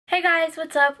Hey guys,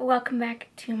 what's up? Welcome back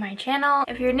to my channel.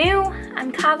 If you're new,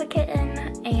 I'm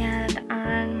Kavakitten, and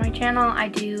on my channel I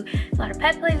do a lot of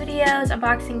pet play videos,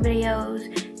 unboxing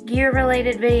videos, gear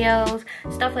related videos,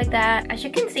 stuff like that. As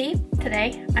you can see,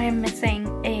 today I am missing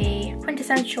a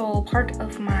quintessential part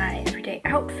of my everyday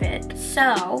outfit.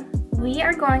 So we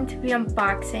are going to be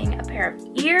unboxing a pair of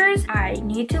ears. I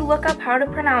need to look up how to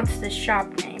pronounce this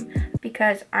shop name,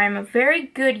 because I'm a very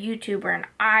good YouTuber and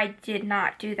I did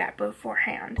not do that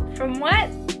beforehand. From what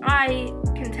I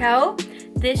can tell,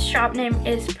 this shop name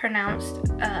is pronounced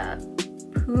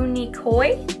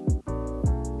Punikoi.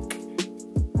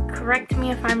 Correct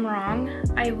me if I'm wrong.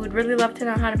 I would really love to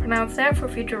know how to pronounce that for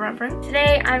future reference.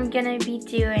 Today I'm gonna be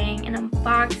doing an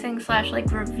unboxing slash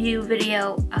like review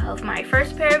video of my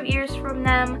first pair of ears from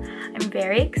them. I'm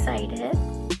very excited.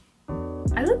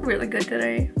 I look really good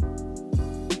today.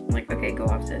 Like, okay, go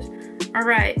off this. All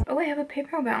right. Oh, I have a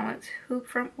PayPal balance. Who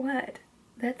from what?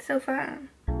 That's so fun.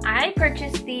 I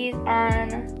purchased these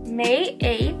on May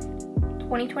 8th,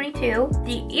 2022.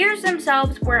 The ears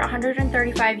themselves were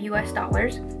 135 US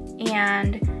dollars,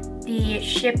 and the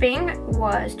shipping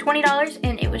was $20,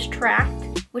 and it was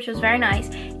tracked, which was very nice.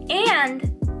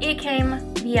 And it came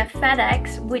via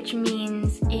FedEx, which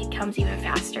means it comes even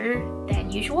faster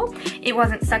than usual. It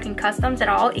wasn't stuck in customs at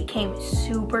all. It came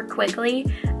super quickly,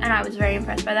 and I was very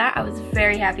impressed by that. I was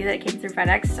very happy that it came through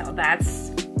FedEx, so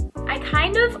that's... I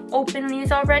kind of opened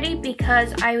these already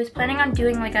because I was planning on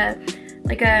doing like a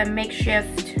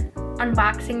makeshift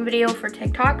unboxing video for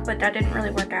TikTok, but that didn't really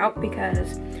work out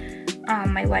because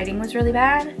my lighting was really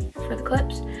bad for the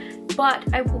clips. But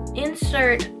I will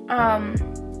insert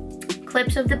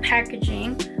clips of the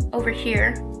packaging over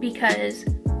here, because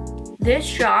this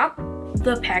shop,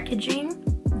 the packaging,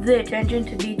 the attention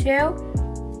to detail,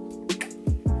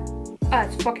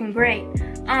 it's fucking great.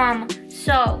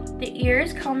 So the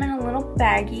ears come in a little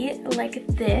baggie like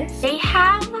this. They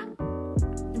have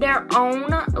their own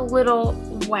little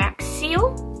wax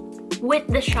seal with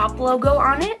the shop logo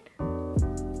on it.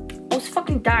 I was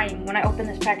fucking dying when I opened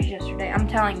this package yesterday, I'm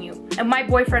telling you. And my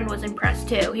boyfriend was impressed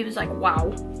too. He was like,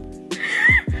 wow.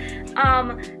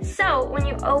 So when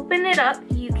you open it up,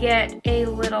 you get a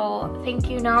little thank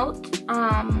you note.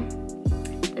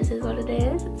 This is what it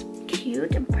is. It's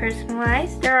cute and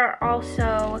personalized. There are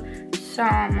also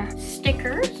some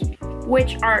stickers,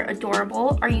 which are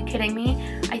adorable. Are you kidding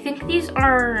me? I think these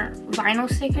are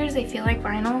vinyl stickers. They feel like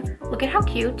vinyl. Look at how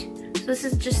cute. So this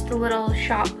is just the little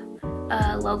shop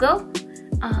logo.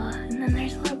 And then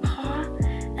there's a little paw.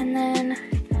 And then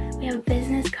we have a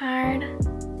business card.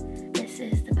 This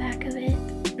is the back of it.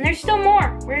 And there's still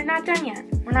more. We're not done yet.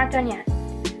 We're not done yet.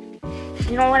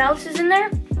 You know what else is in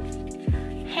there?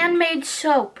 Handmade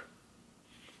soap.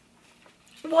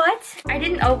 What? I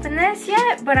didn't open this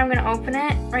yet, but I'm gonna open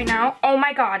it right now. Oh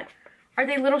my god. Are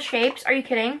they little shapes? Are you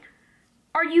kidding?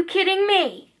 Are you kidding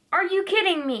me? Are you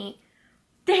kidding me?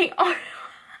 They are.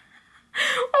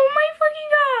 Oh my fucking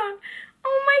god.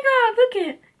 Oh my god, look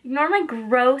at it. Ignore my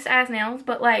gross ass nails,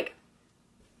 but like,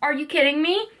 are you kidding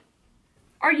me?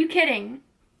 Are you kidding?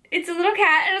 It's a little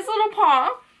cat and it's a little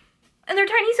paw, and they're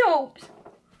tiny soaps.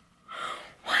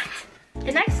 What?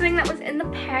 The next thing that was in the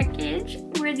package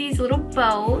were these little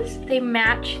bows. They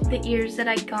match the ears that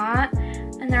I got,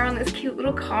 and they're on this cute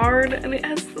little card, and it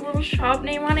has the little shop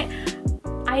name on it.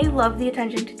 I love the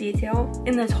attention to detail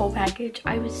in this whole package.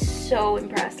 I was so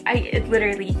impressed. It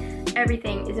literally,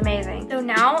 everything is amazing. So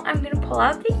now I'm gonna pull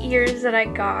out the ears that I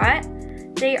got.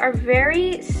 They are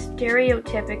very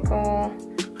stereotypical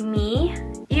me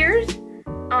ears.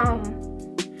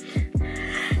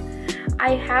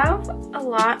 I have a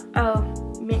lot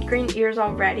of mint green ears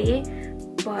already,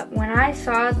 but when I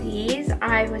saw these,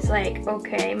 I was like,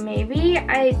 okay, maybe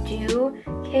I do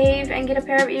cave and get a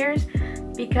pair of ears,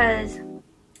 because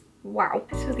wow.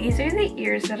 So these are the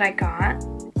ears that I got.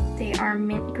 They are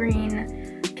mint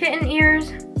green kitten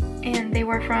ears, and they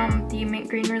were from the mint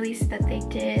green release that they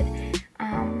did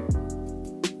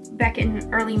back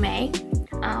in early May.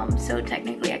 So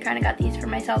technically I kind of got these for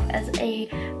myself as a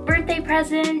birthday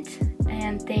present,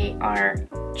 and they are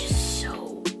just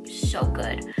so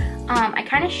good. I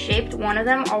kind of shaped one of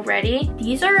them already.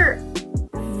 These are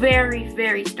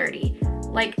very sturdy.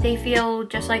 Like, they feel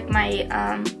just like my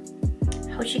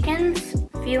Hoshikin's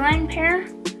feline pair.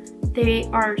 They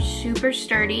are super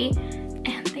sturdy,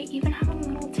 and they even have a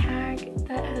little tag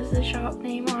that has the shop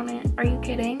name on it. Are you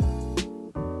kidding?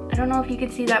 I don't know if you can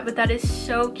see that, but that is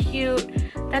so cute.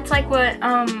 That's like what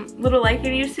little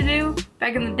Lakeyin used to do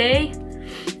back in the day.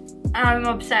 I'm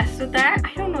obsessed with that.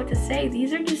 I don't know what to say.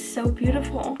 These are just so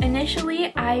beautiful.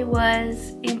 Initially, I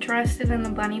was interested in the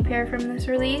bunny pair from this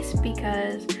release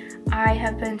because I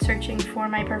have been searching for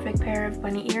my perfect pair of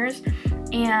bunny ears,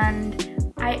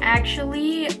 and I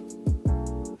actually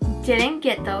didn't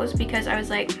get those because I was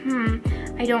like,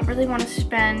 I don't really want to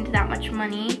spend that much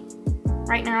money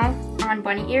right now on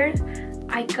bunny ears.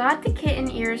 I got the kitten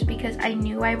ears because I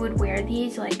knew I would wear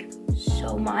these like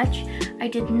so much. I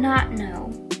did not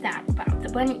know that about the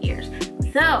bunny ears.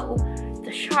 Though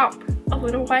the shop a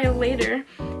little while later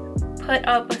put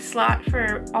up a slot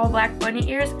for all black bunny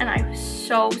ears, and I was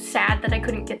so sad that I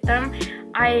couldn't get them.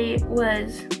 I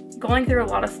was going through a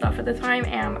lot of stuff at the time,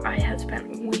 and I had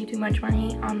spent way too much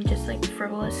money on just like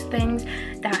frivolous things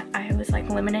that I was like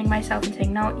limiting myself and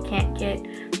saying, no, you can't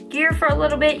get gear for a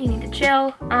little bit, you need to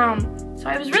chill. So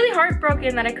I was really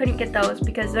heartbroken that I couldn't get those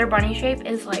because their bunny shape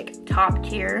is like top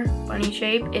tier bunny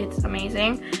shape. It's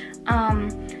amazing.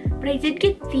 But I did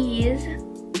get these,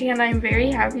 and I'm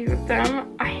very happy with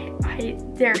them.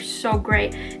 They're so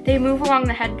great. They move along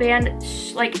the headband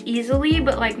like easily,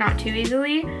 but like not too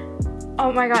easily.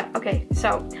 Oh my god. Okay,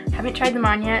 so haven't tried them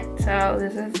on yet, so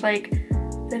this is like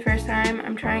the first time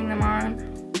I'm trying them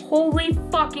on. Holy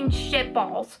fucking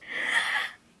shitballs.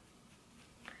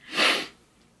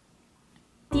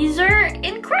 These are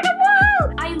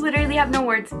incredible! I literally have no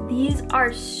words. These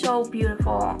are so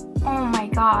beautiful. Oh my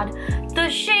god. The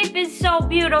shape is so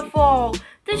beautiful.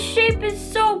 The shape is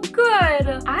so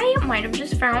good. I might have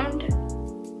just found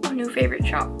a new favorite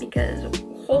shop because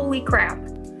holy crap.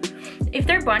 If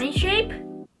their bunny shape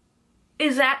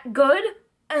is that good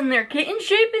and their kitten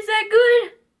shape is that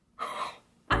good,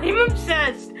 I'm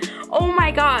obsessed. Oh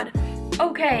my god.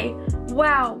 Okay,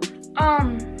 wow.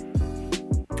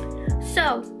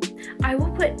 So I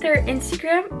will put their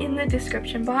Instagram in the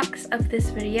description box of this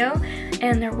video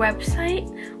and their website.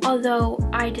 Although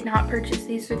I did not purchase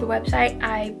these through the website,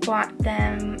 I bought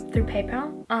them through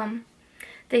PayPal.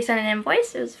 They sent an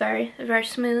invoice. It was very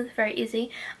smooth, very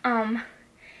easy.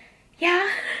 Yeah,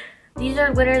 these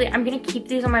are literally, I'm gonna keep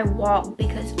these on my wall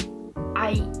because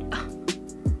I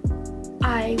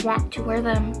want to wear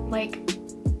them like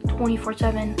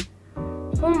 24/7.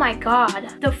 Oh my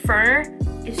god. The fur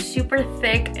is super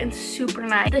thick and super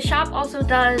nice. The shop also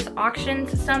does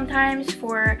auctions sometimes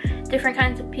for different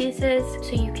kinds of pieces,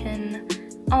 so you can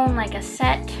own like a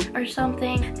set or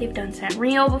something. They've done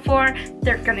Sanrio before.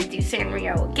 They're gonna do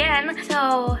Sanrio again.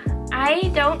 So I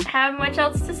don't have much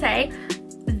else to say.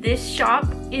 This shop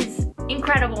is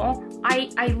incredible.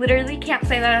 I literally can't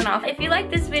say that enough. If you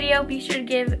like this video, be sure to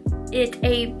give it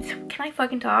a, can I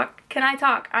fucking talk? Can I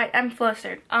talk? I'm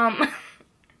flustered.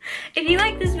 If you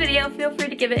like this video, feel free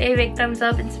to give it a big thumbs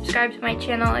up and subscribe to my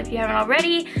channel if you haven't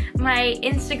already. My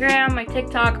Instagram, my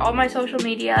TikTok, all my social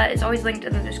media is always linked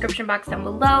in the description box down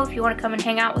below if you want to come and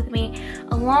hang out with me,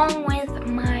 along with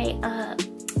my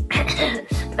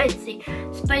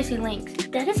spicy links.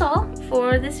 That is all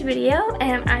for this video,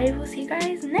 and I will see you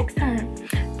guys next time.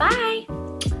 Bye!